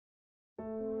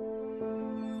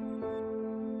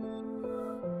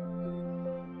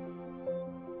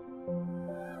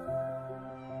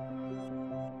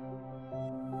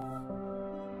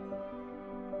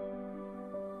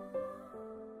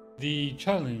The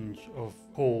challenge of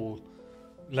poor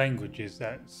language is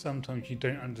that sometimes you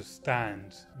don't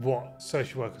understand what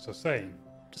social workers are saying.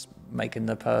 Just making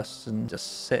the person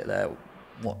just sit there,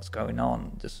 what's going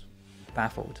on, just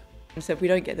baffled. And so if we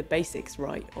don't get the basics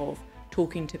right of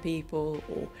talking to people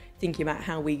or thinking about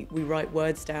how we write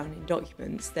words down in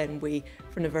documents, then we,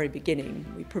 from the very beginning,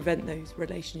 we prevent those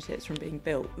relationships from being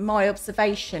built. My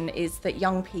observation is that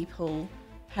young people,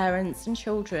 parents and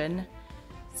children,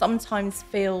 sometimes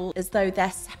feel as though they're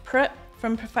separate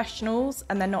from professionals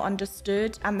and they're not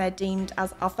understood and they're deemed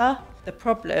as other. The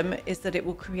problem is that it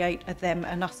will create a them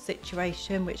and us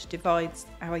situation which divides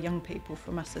our young people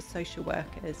from us as social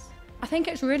workers. I think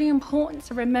it's really important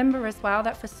to remember as well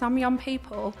that for some young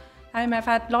people have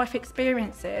had life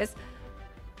experiences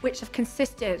which have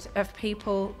consisted of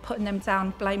people putting them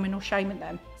down, blaming or shaming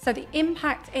them. So the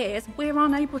impact is we're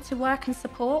unable to work and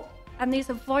support, and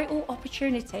these are vital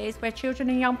opportunities where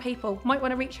children and young people might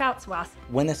want to reach out to us.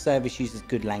 When a service uses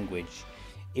good language,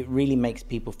 it really makes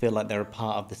people feel like they're a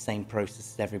part of the same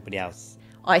process as everybody else.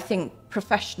 I think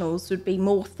professionals would be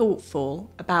more thoughtful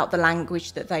about the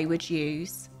language that they would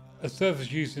use. A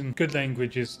service using good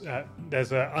language is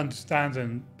there's an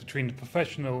understanding between the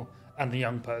professional and the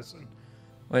young person.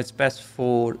 Well, it's best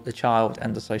for the child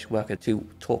and the social worker to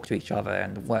talk to each other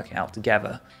and work it out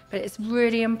together. But it's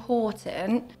really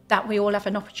important that we all have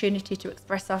an opportunity to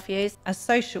express our views. As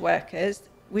social workers,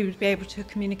 we would be able to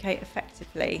communicate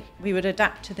effectively. We would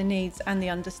adapt to the needs and the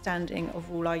understanding of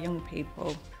all our young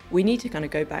people. We need to kind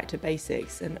of go back to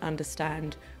basics and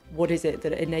understand what is it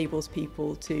that enables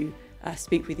people to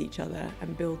speak with each other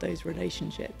and build those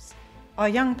relationships. Our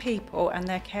young people and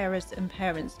their carers and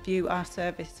parents view our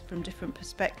service from different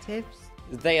perspectives.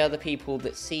 They are the people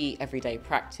that see everyday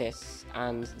practice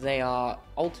and they are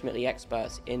ultimately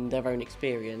experts in their own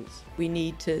experience. We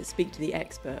need to speak to the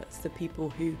experts, the people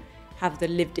who have the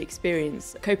lived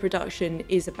experience. Co-production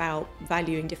is about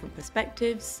valuing different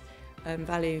perspectives,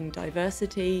 valuing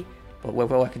diversity. But when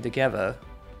we're working together,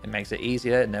 it makes it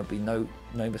easier and there'll be no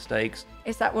mistakes.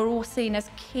 Is that we're all seen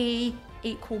as key,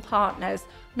 equal partners,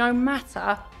 no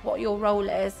matter what your role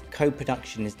is.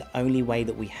 Co-production is the only way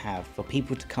that we have for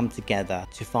people to come together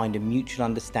to find a mutual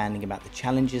understanding about the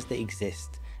challenges that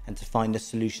exist and to find the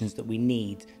solutions that we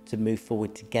need to move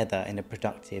forward together in a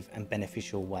productive and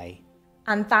beneficial way.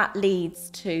 And that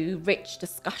leads to rich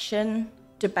discussion,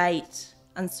 debate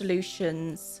and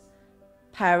solutions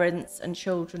parents and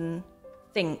children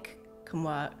think can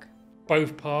work.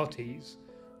 Both parties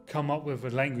come up with a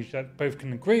language that both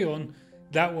can agree on,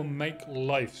 that will make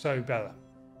life so better.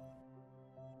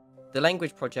 The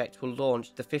Language Project will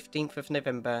launch the 15th of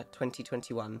November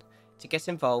 2021. To get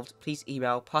involved, please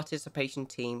email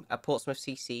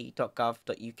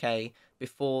participationteam@portsmouthcc.gov.uk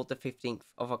before the 15th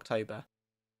of October.